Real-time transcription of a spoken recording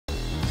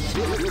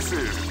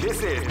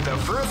This is the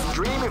first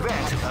dream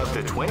event of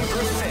the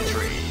 21st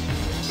century.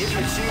 If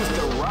you choose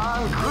the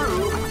wrong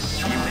groove,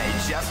 you may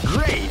just...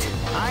 Great!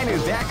 I knew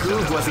that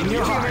groove was in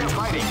your heart.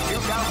 Fighting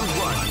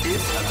 2001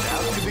 is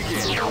about to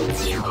begin.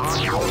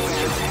 Hardcore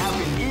fans have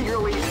been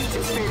eagerly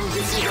anticipating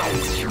this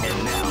event,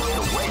 and now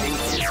the waiting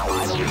is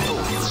finally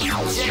over.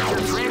 Check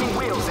your training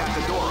wheels at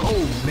the door.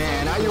 Oh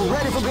man, are you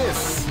ready for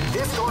this?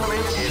 This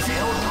tournament is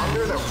held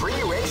under the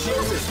free ratio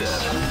system.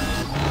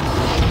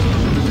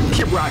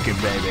 Keep rocking,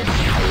 baby.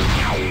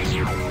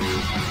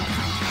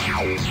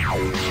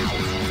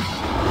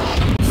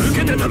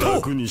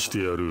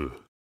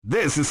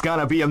 This is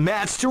gonna be a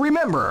match to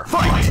remember.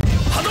 Fight!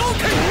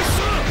 Hadouken!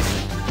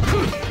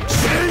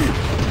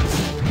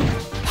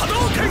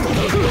 Hadouken!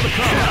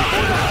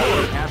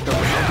 After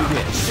round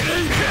begins.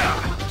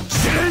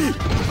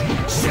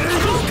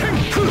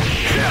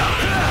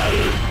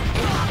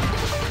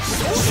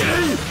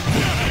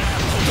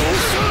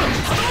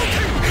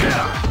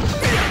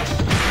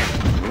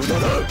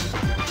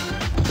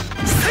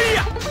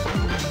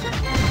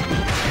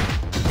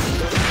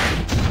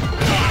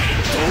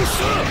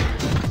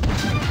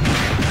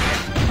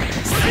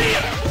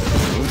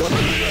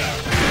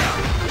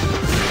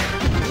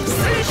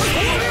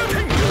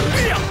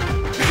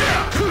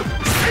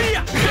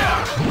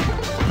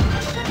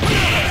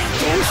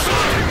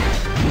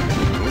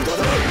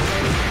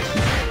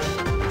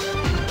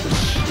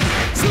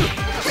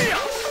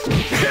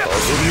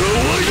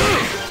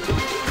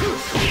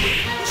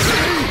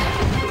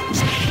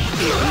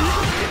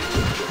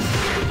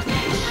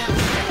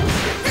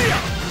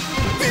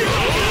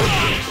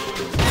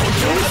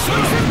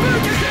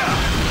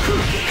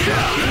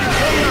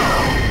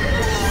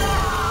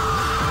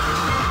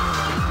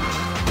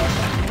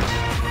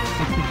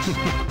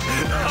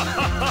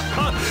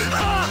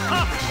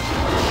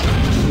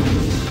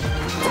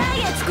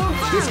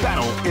 This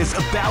battle is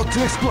about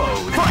to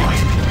explode. Fight!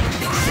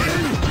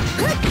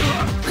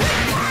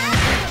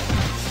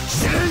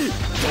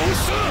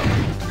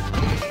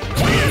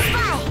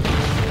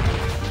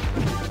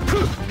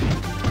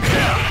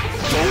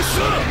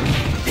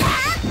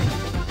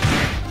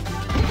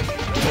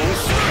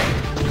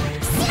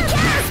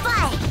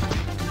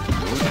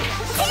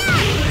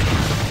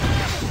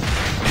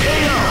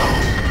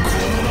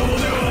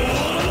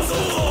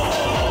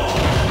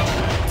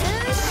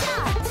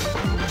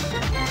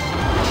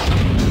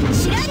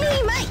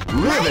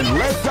 Live and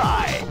let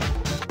die!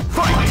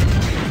 Fight!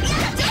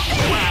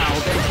 Wow,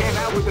 they came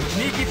out with a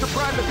sneaky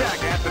surprise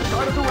attack at the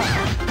start of the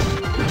round.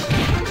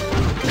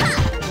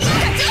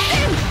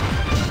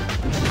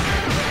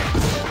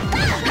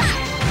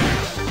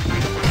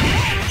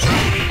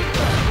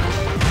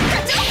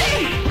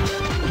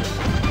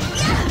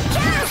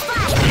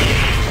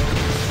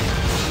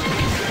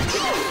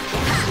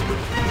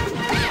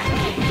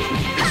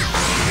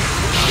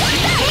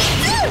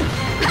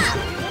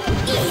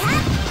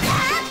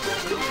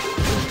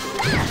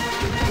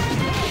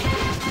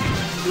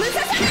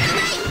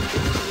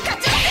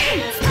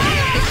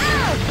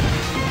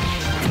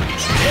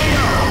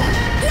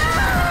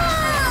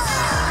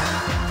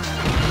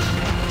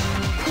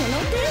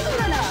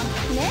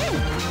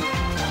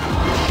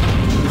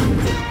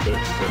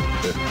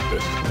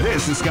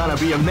 This is gonna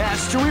be a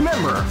match to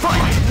remember.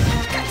 Fight!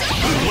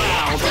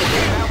 Wow, they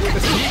came out with a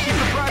sneaky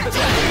surprise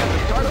attack at the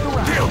start of the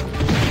round.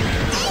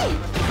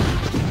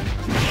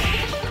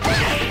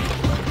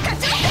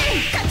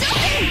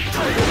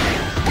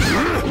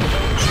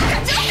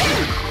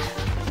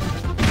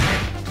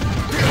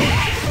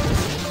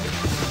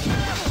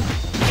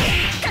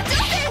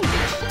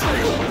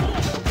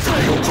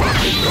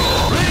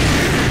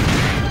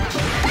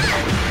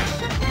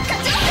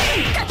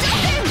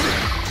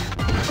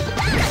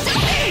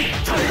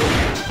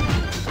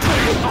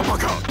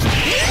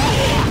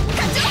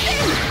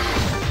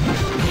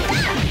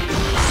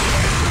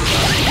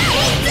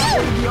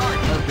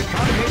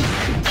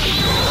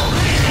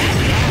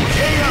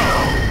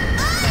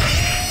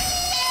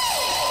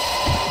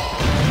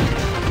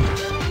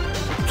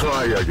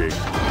 Try again.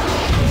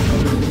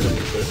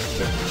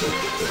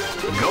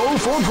 Go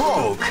for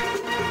broke.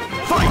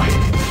 Fight!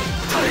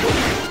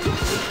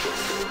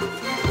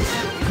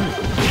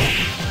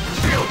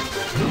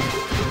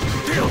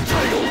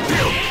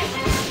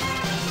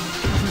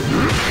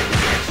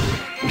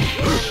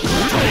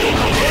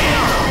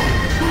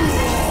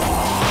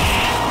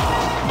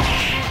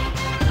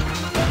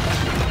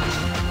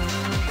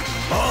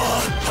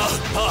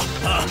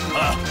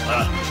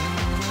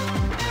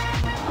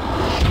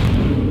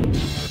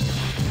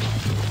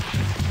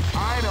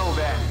 I know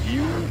that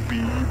you'll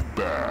be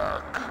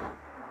back.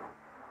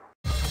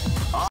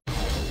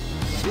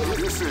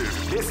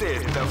 This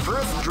is the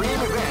first dream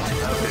event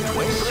of the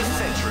 21st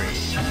century.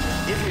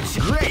 If it's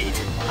great,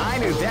 I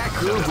knew that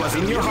groove was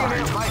in your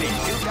heart. Fighting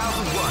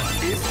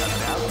 2001 is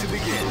about to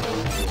begin.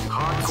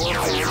 Hardcore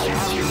fans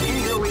have been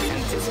eagerly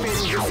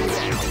anticipating this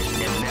event,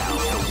 and now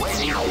the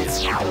waiting is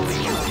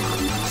finally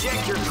over.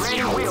 Check your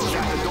training wheels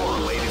at the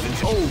door, ladies and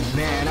gentlemen. Oh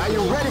man, are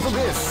you ready for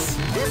this?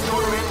 This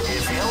tournament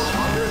is held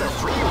under the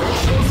free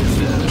ratio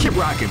system. Keep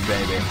rocking,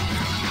 baby.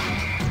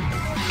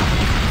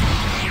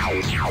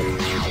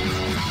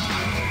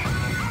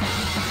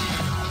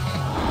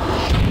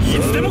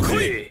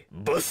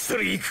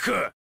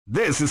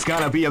 This is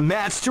gonna be a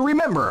match to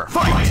remember.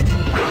 Fight! You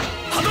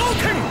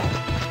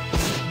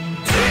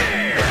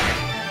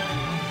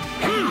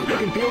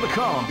can feel the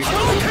calm before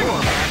the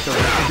storm after the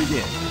round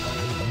begins.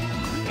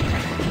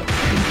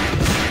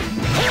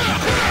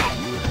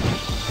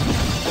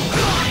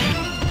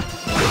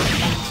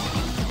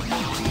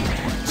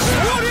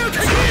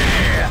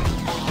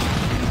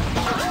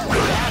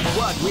 That's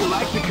what we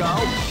like to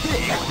call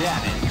big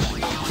damage.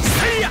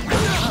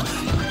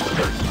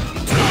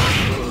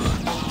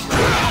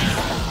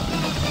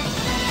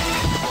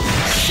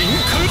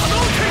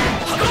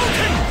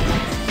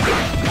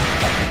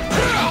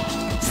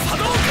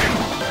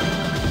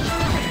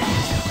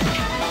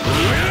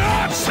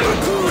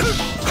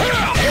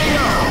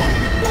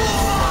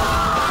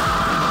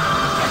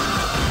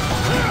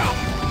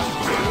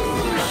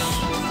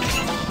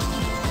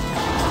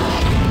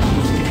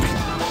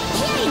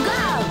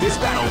 This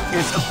battle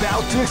is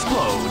about to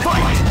explode.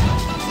 Fight!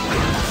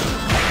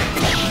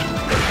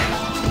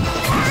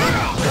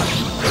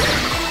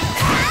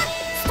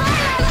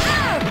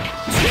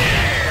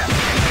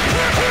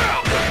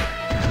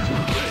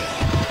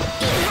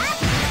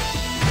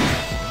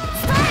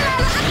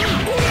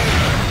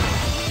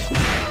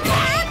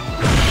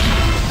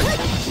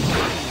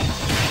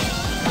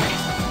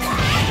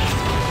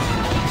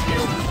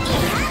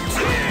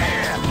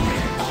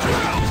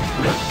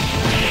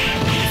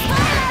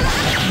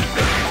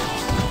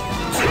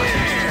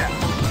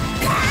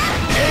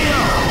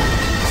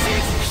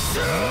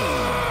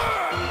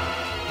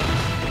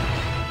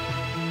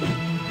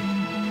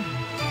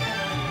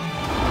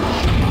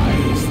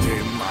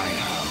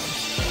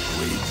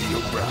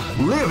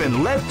 Live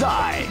and let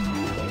die.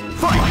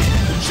 Fight!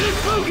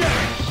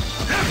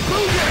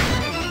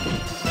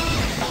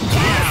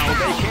 Now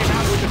they came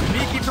out with a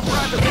sneaky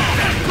surprise attack.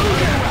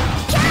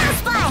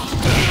 It's fire out!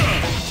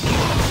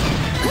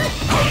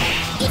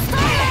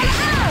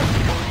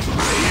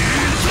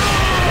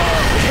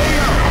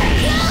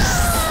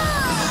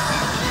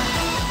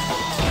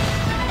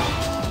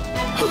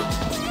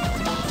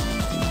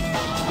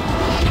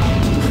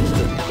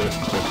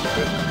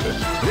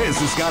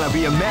 This is gonna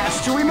be a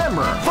match to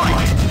remember.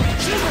 Fight!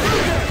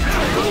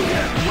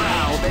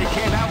 Wow, they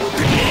came out with a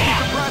sneaky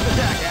surprise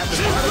attack at the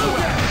start of the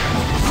round.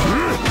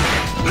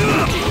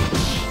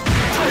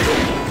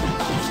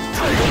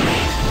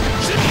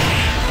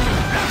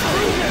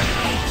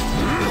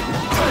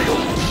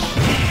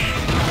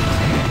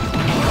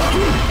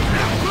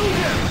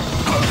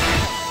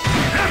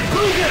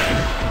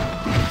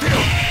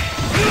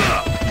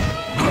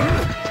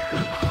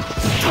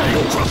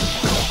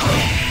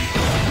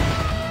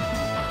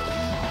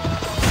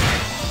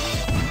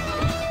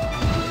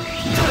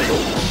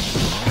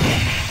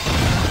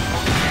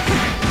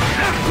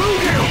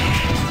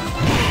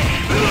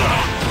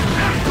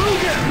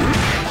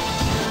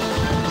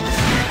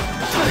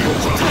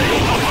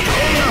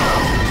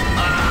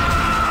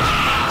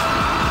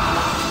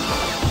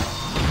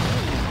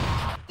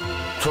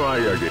 Try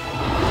again.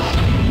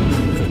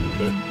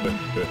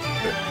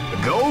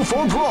 Go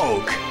for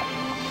broke.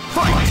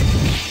 Fight!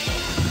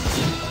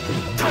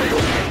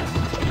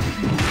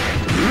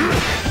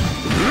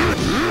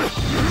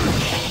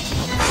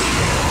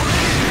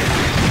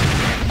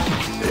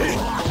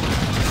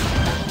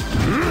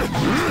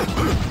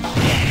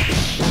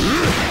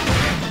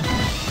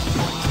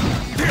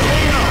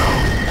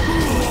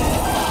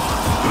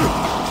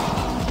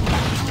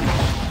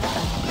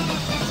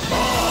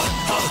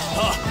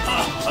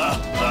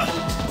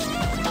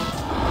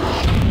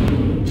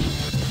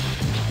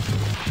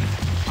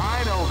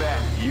 I know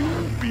that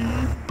you'll be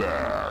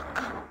back.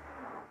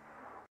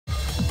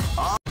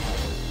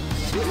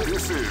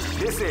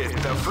 This is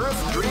the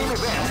first dream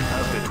event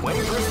of the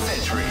 21st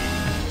century.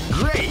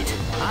 Great!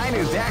 I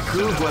knew that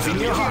groove was in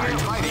your heart.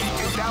 Fighting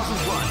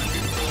 2001.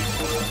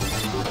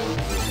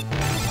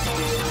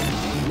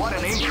 What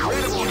an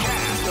incredible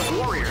cast of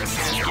warriors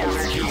has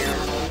gathered here.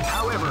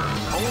 However,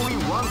 only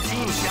one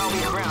team shall be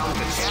crowned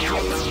the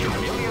champion of the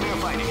Millionaire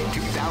Fighting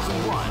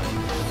 2001.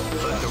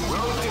 But the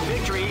road to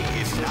victory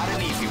is not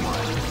an easy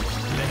one.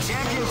 The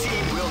champion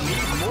team will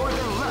need more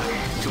than luck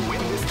to win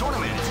this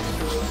tournament.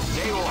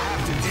 They will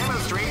have to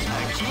demonstrate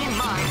a keen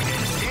mind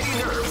and steady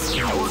nerves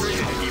in order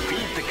to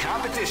defeat the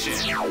competition.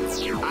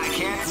 I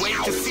can't wait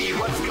to see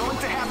what's going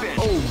to happen.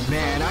 Oh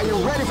man, are you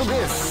ready for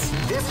this?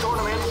 This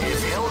tournament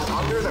is held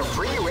under the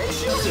free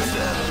ratio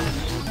system.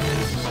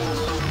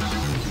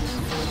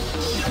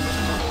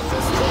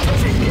 The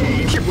strategic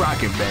game. Keep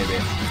rocking, baby.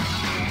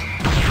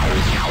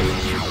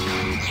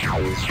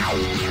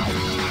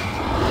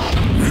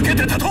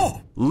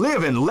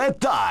 Live and let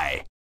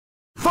die.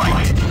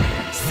 Fight!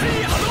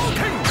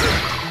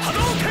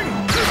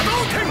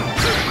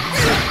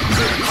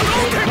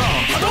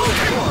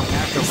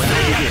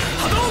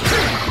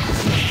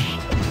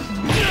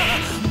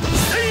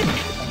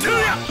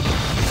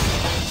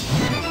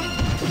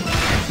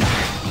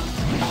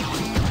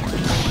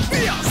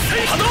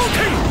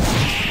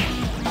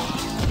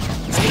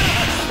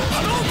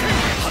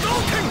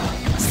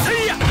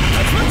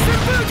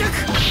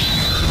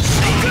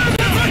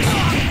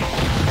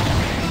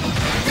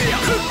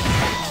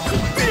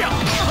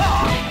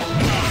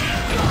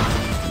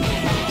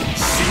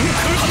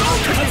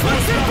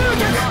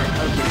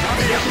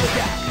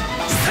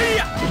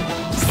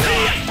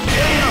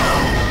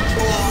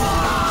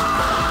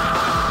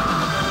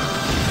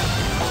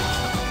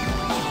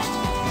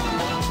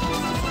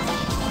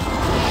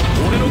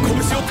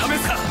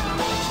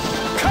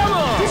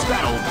 This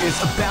battle is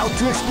about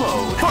to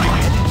explode.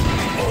 Fight!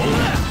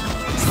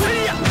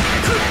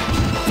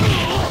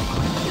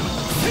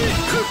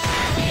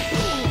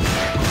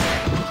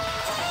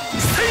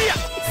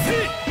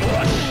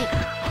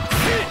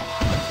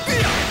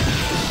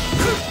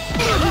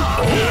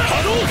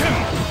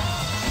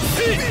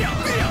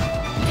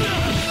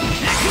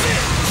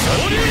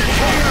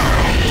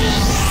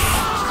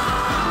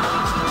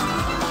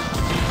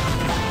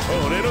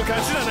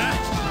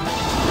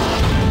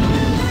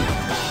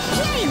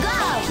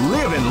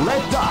 Live and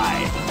let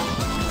die.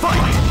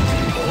 Fight!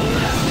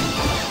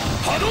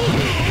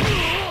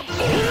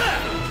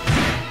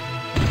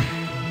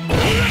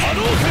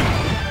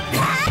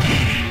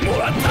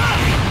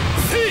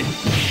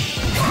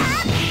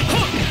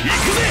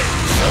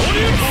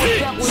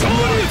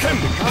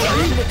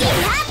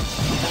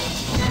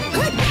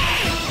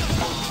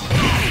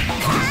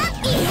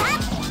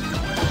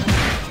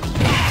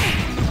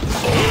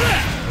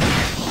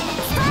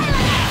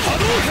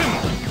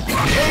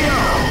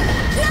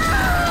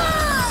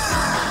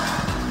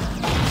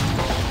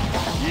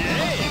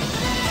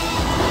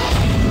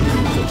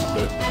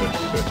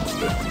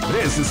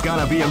 This is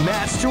gonna be a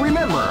match to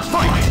remember.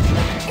 Fight!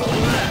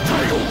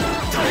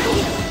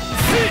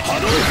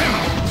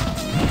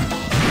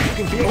 You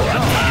can feel the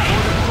calm before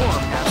the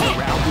storm as the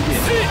round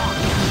begins.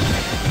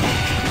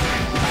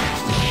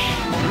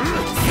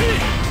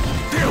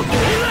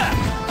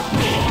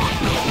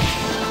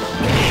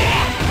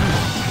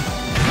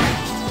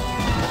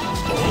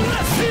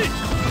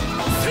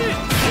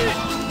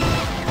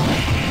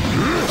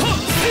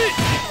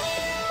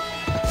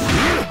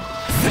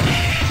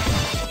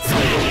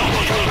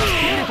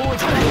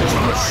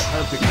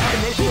 Of the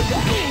combination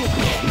attack.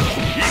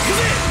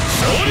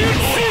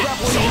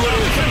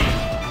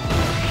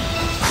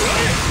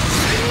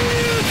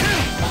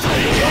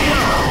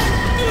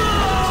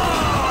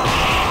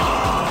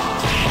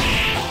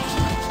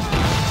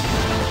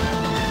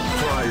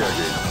 Try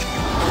again.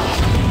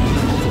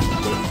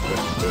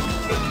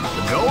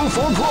 Go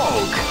for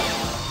broke.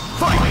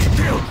 Fight!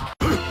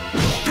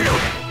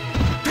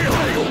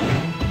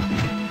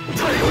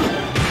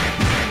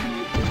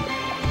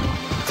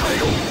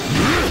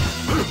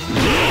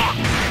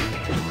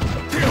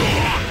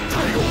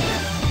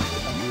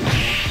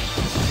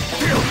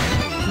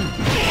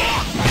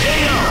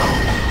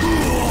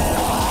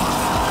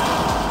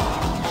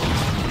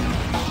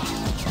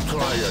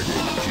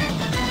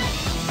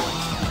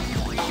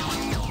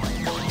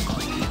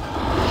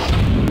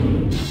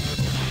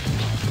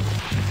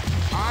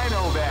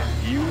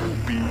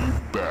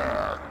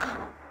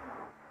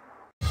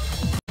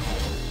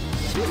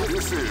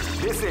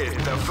 This is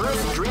the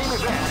first dream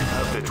event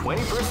of the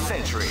 21st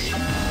century.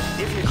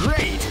 If you're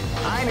great,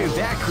 I knew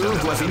that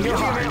groove was in your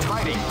heart.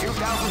 Fighting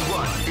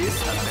 2001 is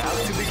about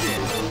to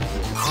begin.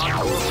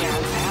 Hardcore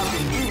fans have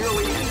been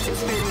eagerly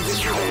anticipating this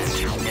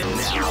event, and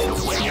now the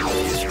wait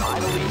is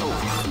finally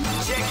over.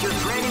 Check your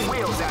training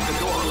wheels at the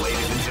door,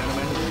 ladies and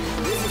gentlemen.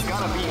 This is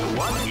gonna be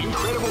one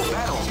incredible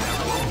battle that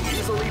won't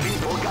easily be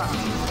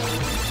forgotten.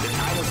 The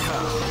time has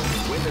come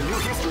when the new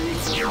history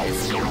is going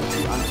to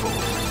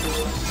unfold.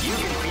 You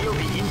can feel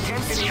the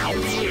intensity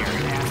in the air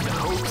as the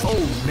hopes.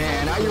 Oh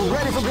man, are you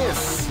ready for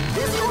this?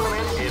 This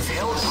tournament is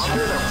held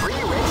under the free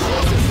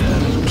ratio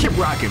system. Keep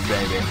rocking,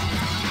 baby.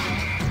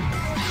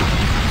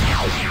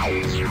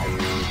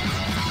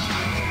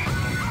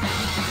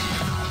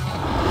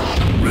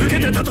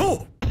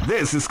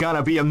 This is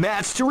gonna be a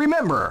match to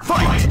remember.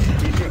 Fight!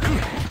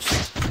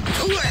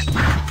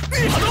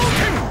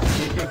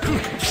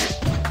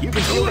 You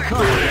can feel the curve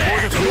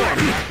before the storm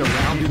as the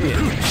round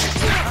begins.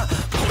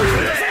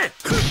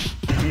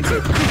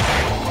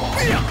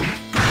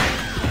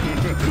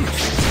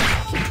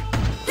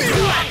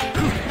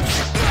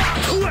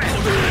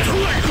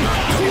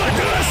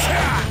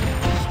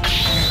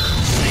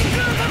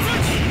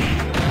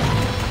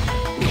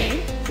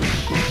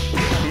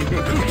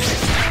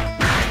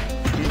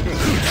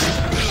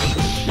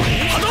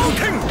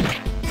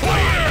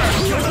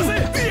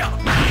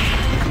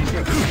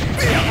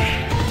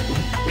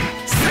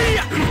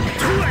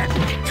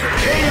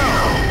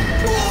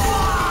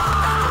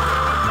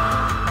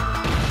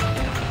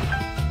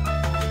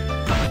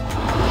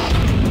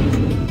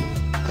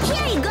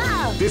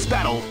 This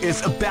battle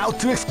is about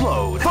to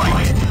explode.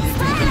 Fight!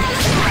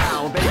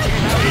 Now they came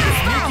out with a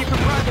sneaky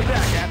surprise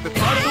attack at the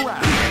start of the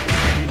round.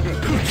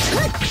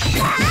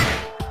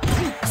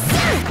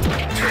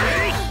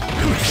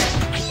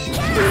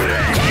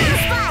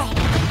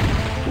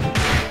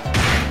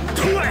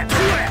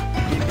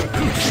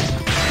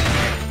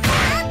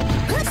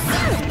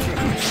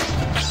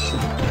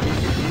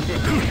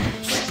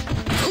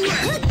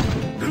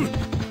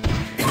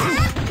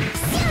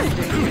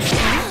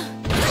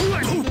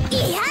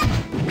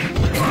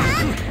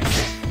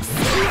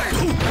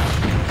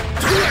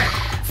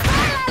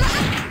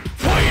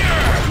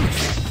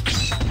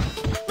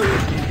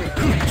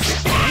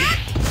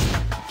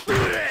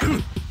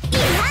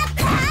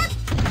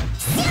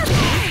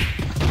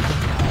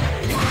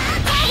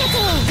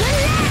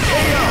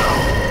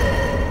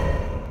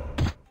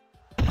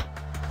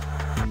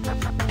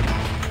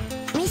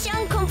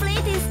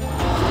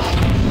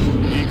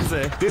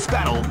 This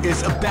battle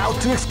is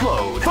about to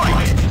explode.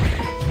 Fight!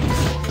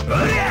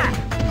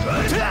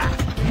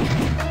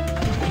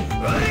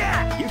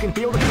 You can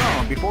feel the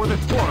calm before the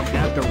storm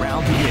as the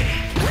round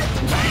begins.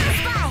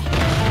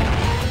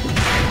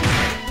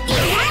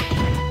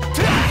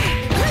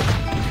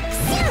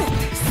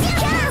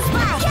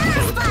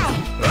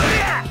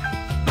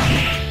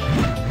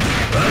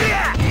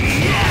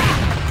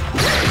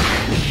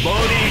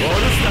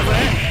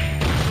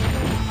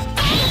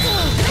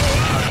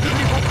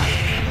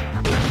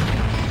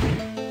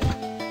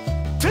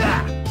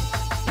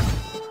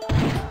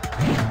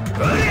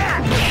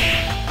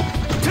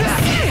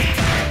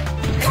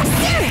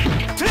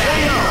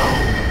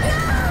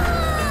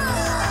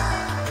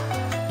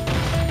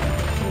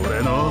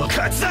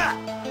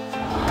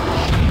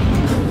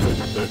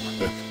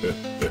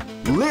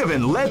 Live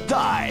and let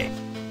die.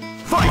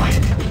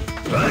 Fight!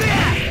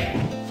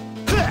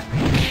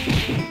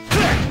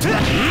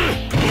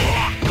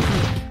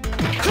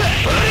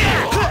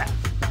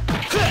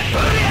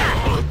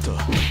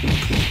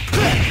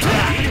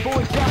 Beautiful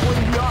example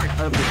in the art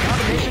of the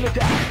combination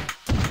attack.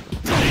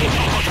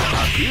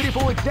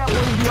 Beautiful example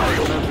in the art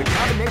of the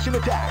combination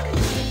attack.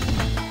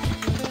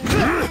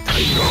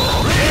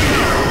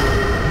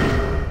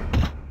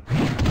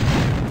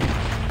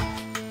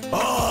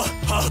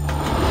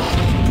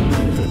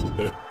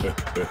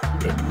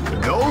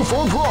 Go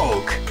for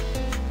broke!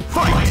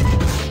 Fight!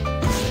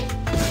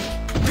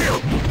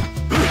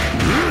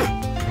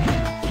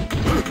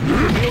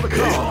 Feel the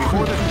calm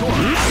before the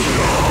storm.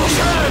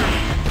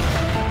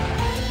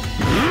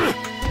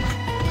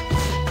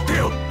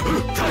 Feel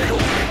Tiger!